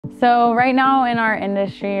So right now in our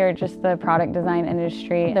industry, or just the product design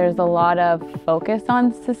industry, there's a lot of focus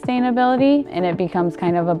on sustainability, and it becomes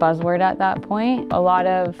kind of a buzzword at that point. A lot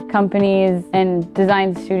of companies and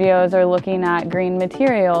design studios are looking at green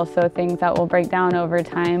materials, so things that will break down over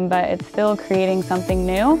time, but it's still creating something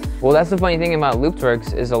new. Well, that's the funny thing about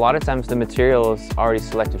Looptworks is a lot of times the material is already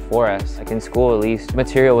selected for us. Like in school at least,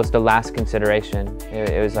 material was the last consideration.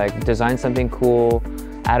 It was like design something cool,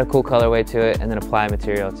 add a cool colorway to it, and then apply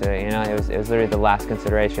material to it. You know, it was literally the last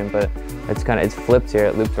consideration, but it's flipped here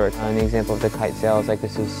at Looptworks. In the example of the kite sails, like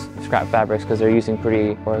this is scrap fabrics because they're using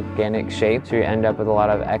pretty organic shapes, so you end up with a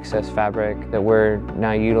lot of excess fabric that we're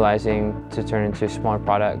now utilizing to turn into smaller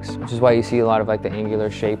products, which is why you see a lot of like the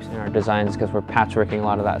angular shapes in our designs, because we're patchworking a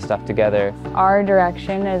lot of that stuff together. Our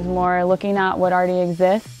direction is more looking at what already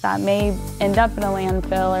exists that may end up in a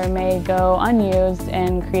landfill or may go unused,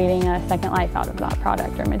 and creating a second life out of that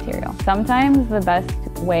product or material. Sometimes the best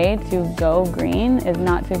way to go green is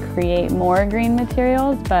not to create more green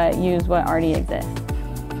materials, but use what already exists.